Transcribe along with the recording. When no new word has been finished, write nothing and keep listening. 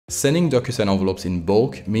Sending DocuSign envelopes in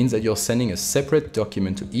bulk means that you're sending a separate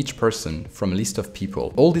document to each person from a list of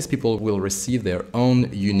people. All these people will receive their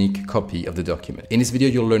own unique copy of the document. In this video,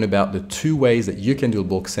 you'll learn about the 2 ways that you can do a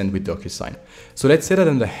bulk send with DocuSign. So let's say that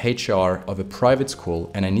I'm the HR of a private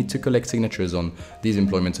school and I need to collect signatures on these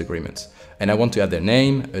employment agreements. And I want to add their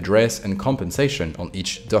name, address, and compensation on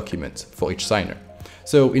each document for each signer.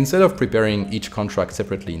 So instead of preparing each contract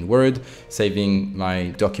separately in Word, saving my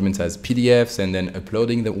documents as PDFs and then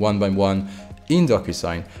uploading them one by one in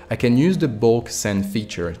DocuSign, I can use the bulk send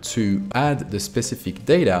feature to add the specific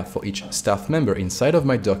data for each staff member inside of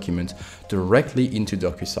my document directly into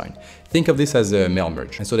DocuSign. Think of this as a mail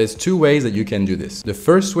merge. And so there's 2 ways that you can do this. The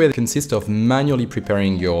first way consists of manually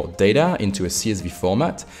preparing your data into a CSV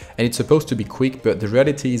format, and it's supposed to be quick, but the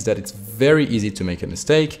reality is that it's very easy to make a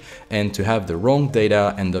mistake and to have the wrong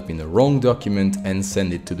data end up in the wrong document and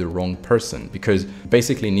send it to the wrong person, because you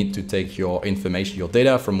basically need to take your information, your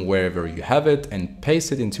data from wherever you have it and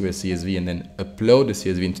paste it into a CSV and then upload the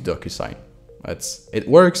CSV into DocuSign. It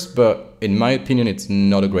works, but in my opinion, it's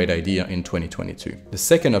not a great idea in 2022. The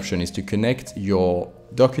second option is to connect your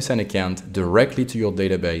DocuSign account directly to your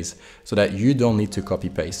database so that you don't need to copy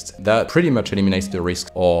paste. That pretty much eliminates the risk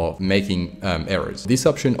of making errors. This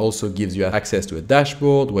option also gives you access to a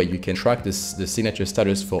dashboard where you can track the signature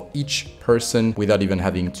status for each person without even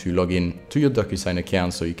having to log in to your DocuSign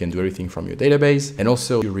account, so you can do everything from your database. And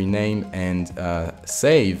also you rename and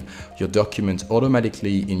save your documents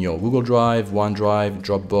automatically in your Google Drive, OneDrive,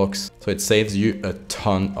 Dropbox. So it saves you a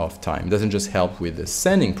ton of time. It doesn't just help with the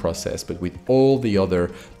sending process, but with all the other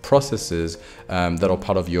processes that are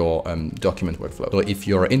part of your document workflow. So if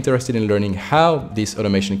you're interested in learning how this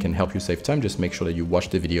automation can help you save time, just make sure that you watch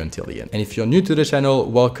the video until the end. And if you're new to the channel,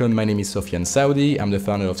 welcome. My name is Sofian Saudi. I'm the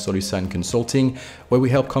founder of Solusign Consulting, where we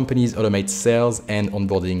help companies automate sales and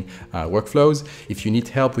onboarding workflows. If you need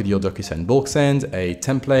help with your DocuSign bulk send, a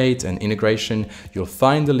template, and integration, you'll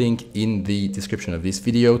find the link in the description of this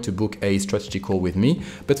video to book a strategic call with me.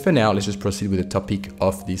 But for now, let's just proceed with the topic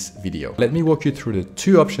of this video. Let me walk you through the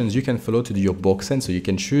 2 options you can follow to do your bulk send, so you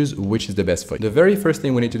can choose which is the best for you. The very first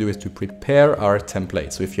thing we need to do is to prepare our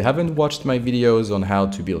template. So if you haven't watched my videos on how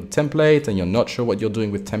to build a template and you're not sure what you're doing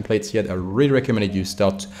with templates yet, I really recommend you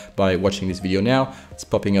start by watching this video now. It's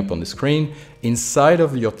popping up on the screen. Inside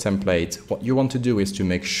of your template, what you want to do is to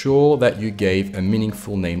make sure that you gave a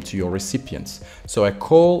meaningful name to your recipients. So I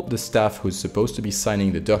call the staff who's supposed to be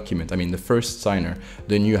signing the document, I mean the first signer,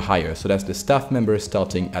 the new hire. So that's the staff member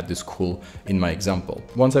starting at the school in my example.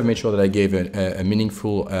 Once I've made sure that I gave a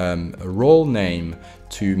meaningful role name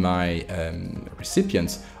to my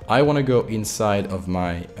recipients, I want to go inside of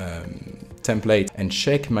my template and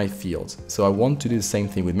check my fields. So I want to do the same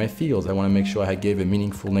thing with my fields. I want to make sure I gave a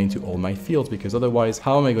meaningful name to all my fields, because otherwise,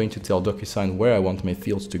 how am I going to tell DocuSign where I want my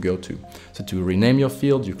fields to go to? So to rename your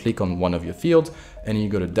field, you click on one of your fields and you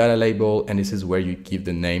go to data label, and this is where you give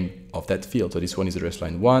the name of that field. So this one is address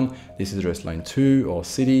line 1, this is address line 2, or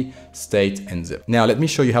city, state, and zip. Now let me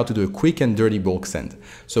show you how to do a quick and dirty bulk send.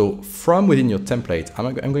 So from within your template,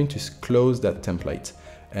 I'm going to close that template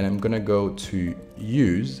and I'm going to go to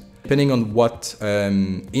use. Depending on what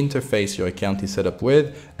interface your account is set up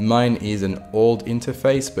with, mine is an old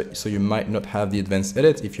interface, but so you might not have the advanced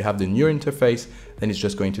edit. If you have the new interface, then it's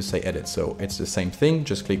just going to say edit. So it's the same thing,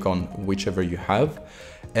 just click on whichever you have.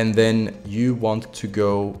 And then you want to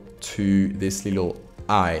go to this little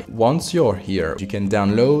I. Once you're here, you can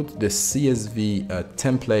download the CSV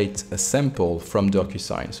template sample from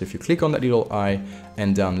DocuSign. So if you click on that little I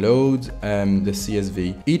and download the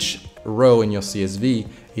CSV, each row in your CSV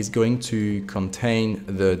is going to contain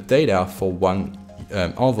the data for one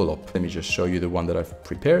envelope. Let me just show you the one that I've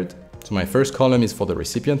prepared. So my first column is for the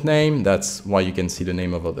recipient name. That's why you can see the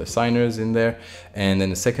name of all the signers in there. And then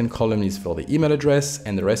the second column is for the email address,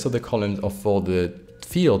 and the rest of the columns are for the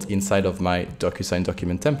fields inside of my DocuSign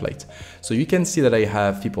document template. So you can see that I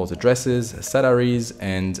have people's addresses, salaries,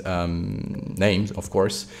 and names, of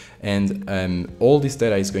course. And all this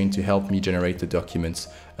data is going to help me generate the documents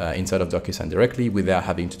inside of DocuSign directly without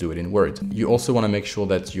having to do it in Word. You also want to make sure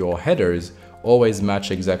that your headers always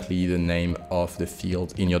match exactly the name of the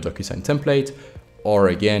field in your DocuSign template, or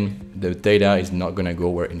again, the data is not going to go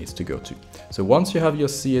where it needs to go to. So once you have your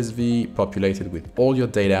CSV populated with all your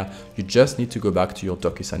data, you just need to go back to your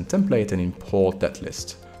DocuSign template and import that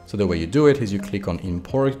list. So the way you do it is you click on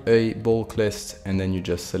import a bulk list, and then you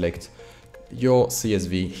just select your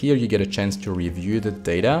CSV. Here you get a chance to review the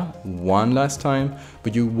data one last time,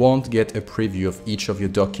 but you won't get a preview of each of your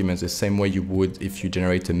documents the same way you would if you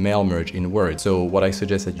generate a mail merge in Word. So what I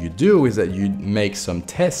suggest that you do is that you make some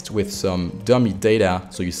tests with some dummy data.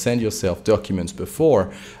 So you send yourself documents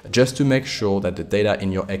before, just to make sure that the data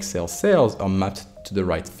in your Excel cells are mapped to the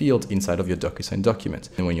right field inside of your DocuSign document.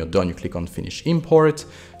 And when you're done, you click on Finish Import.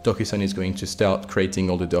 DocuSign is going to start creating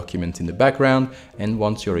all the documents in the background. And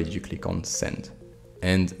once you're ready, you click on Send.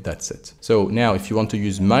 And that's it. So now if you want to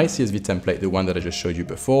use my CSV template, the one that I just showed you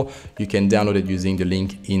before, you can download it using the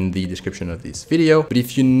link in the description of this video. But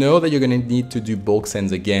if you know that you're going to need to do bulk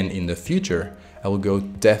sends again in the future, I will go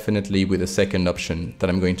definitely with the second option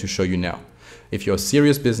that I'm going to show you now. If you're a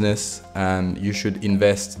serious business, you should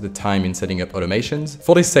invest the time in setting up automations.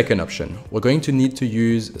 For this second option, we're going to need to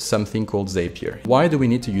use something called ZAPIER. Why do we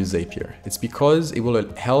need to use ZAPIER? It's because it will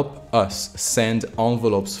help us send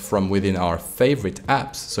envelopes from within our favorite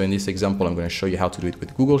apps. So in this example, I'm going to show you how to do it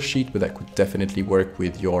with Google Sheet, but that could definitely work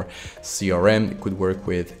with your CRM. It could work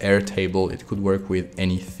with Airtable. It could work with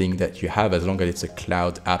anything that you have, as long as it's a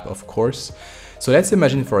cloud app, of course. So let's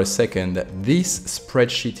imagine for a second that this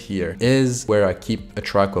spreadsheet here is where I keep a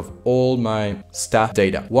track of all my staff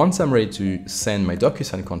data. Once I'm ready to send my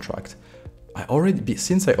DocuSign contract,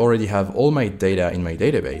 since I already have all my data in my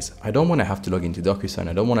database, I don't want to have to log into DocuSign.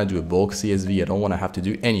 I don't want to do a bulk CSV. I don't want to have to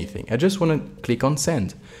do anything. I just want to click on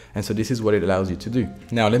Send. And so this is what it allows you to do.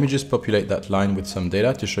 Now, let me just populate that line with some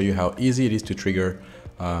data to show you how easy it is to trigger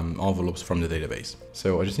envelopes from the database.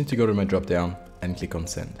 So I just need to go to my dropdown and click on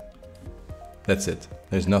Send. That's it.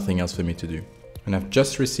 There's nothing else for me to do. And I've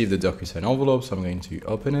just received the DocuSign envelope, so I'm going to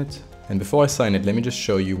open it. And before I sign it, let me just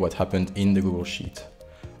show you what happened in the Google Sheet.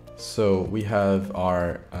 So we have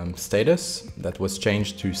our status that was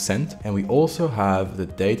changed to sent, and we also have the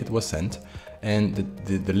date it was sent and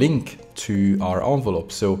the link to our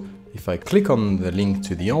envelope. So if I click on the link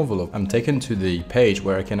to the envelope, I'm taken to the page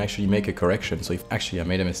where I can actually make a correction. So if actually I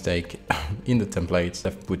made a mistake in the templates,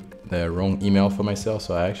 I've put the wrong email for myself,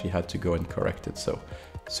 so I actually had to go and correct it. So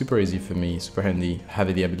super easy for me, super handy,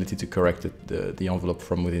 having the ability to correct the envelope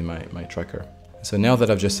from within my tracker. So now that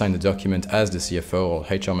I've just signed the document as the CFO or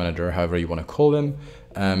HR manager, however you want to call them,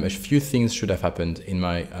 a few things should have happened in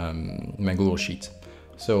my Google Sheet.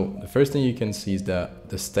 So the first thing you can see is that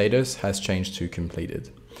the status has changed to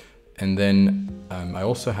completed. And then I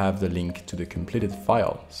also have the link to the completed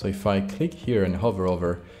file. So if I click here and hover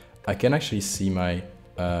over, I can actually see my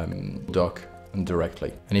doc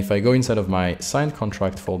directly. And if I go inside of my signed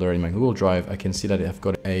contract folder in my Google Drive, I can see that I've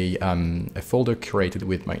got a folder created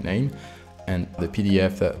with my name and the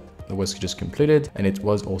PDF that was just completed, and it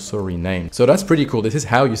was also renamed. So that's pretty cool. This is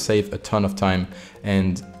how you save a ton of time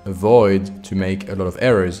and avoid to make a lot of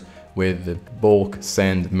errors with the bulk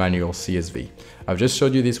send manual CSV. I've just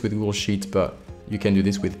showed you this with Google Sheets, but you can do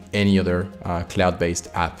this with any other cloud-based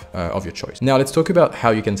app of your choice. Now let's talk about how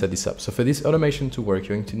you can set this up. So for this automation to work,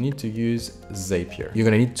 you're going to need to use ZAPIER. You're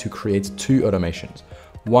going to need to create two automations.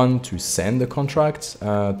 One to send the contract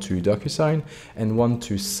to DocuSign, and one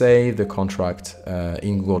to save the contract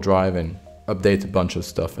in Google Drive and update a bunch of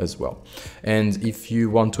stuff as well. And if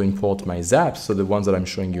you want to import my zaps, so the ones that I'm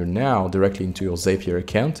showing you now, directly into your ZAPIER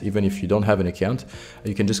account, even if you don't have an account,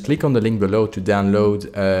 you can just click on the link below to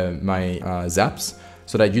download my zaps,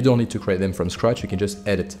 so that you don't need to create them from scratch. You can just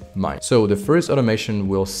edit mine. So the first automation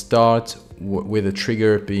will start with a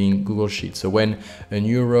trigger being Google Sheet. So when a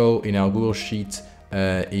new row in our Google Sheet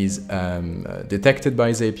is detected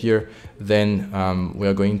by ZAPIER, then we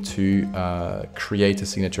are going to create a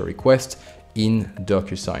signature request in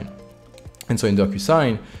DocuSign. And so in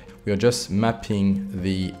DocuSign, we are just mapping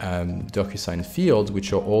the DocuSign fields,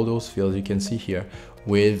 which are all those fields you can see here,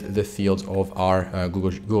 with the fields of our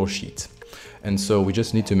Google Sheet. And so we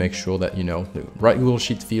just need to make sure that, you know, the right Google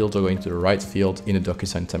Sheet fields are going to the right field in a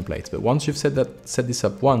DocuSign template. But once you've set this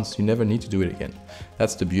up once, you never need to do it again.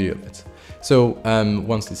 That's the beauty of it. So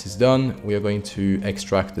once this is done, we are going to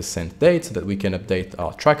extract the sent date so that we can update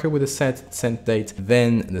our tracker with the sent date.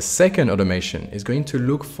 Then the second automation is going to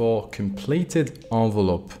look for completed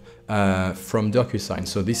envelope from DocuSign.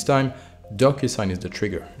 So this time, DocuSign is the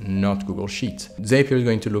trigger, not Google Sheet. ZAPIER is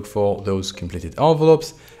going to look for those completed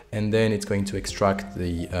envelopes, and then it's going to extract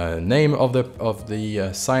the name of the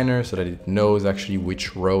signer so that it knows actually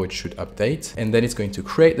which row it should update. And then it's going to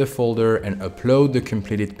create the folder and upload the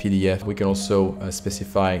completed PDF. We can also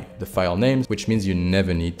specify the file names, which means you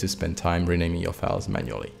never need to spend time renaming your files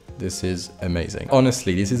manually. This is amazing.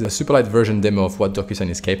 Honestly, this is a super light version demo of what DocuSign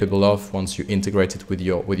is capable of once you integrate it with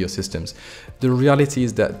your systems. The reality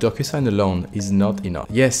is that DocuSign alone is not enough.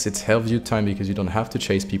 Yes, it helps you time because you don't have to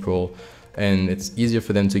chase people and it's easier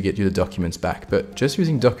for them to get you the documents back. But just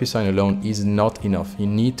using DocuSign alone is not enough. You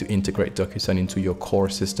need to integrate DocuSign into your core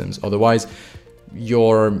systems. Otherwise,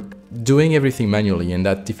 you're doing everything manually, and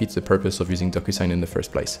that defeats the purpose of using DocuSign in the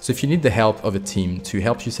first place. So if you need the help of a team to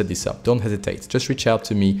help you set this up, don't hesitate. Just reach out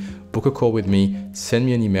to me, book a call with me, send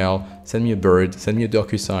me an email, send me a bird, send me a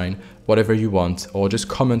DocuSign, whatever you want, or just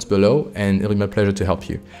comment below and it'll be my pleasure to help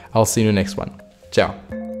you. I'll see you in the next one.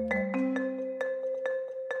 Ciao.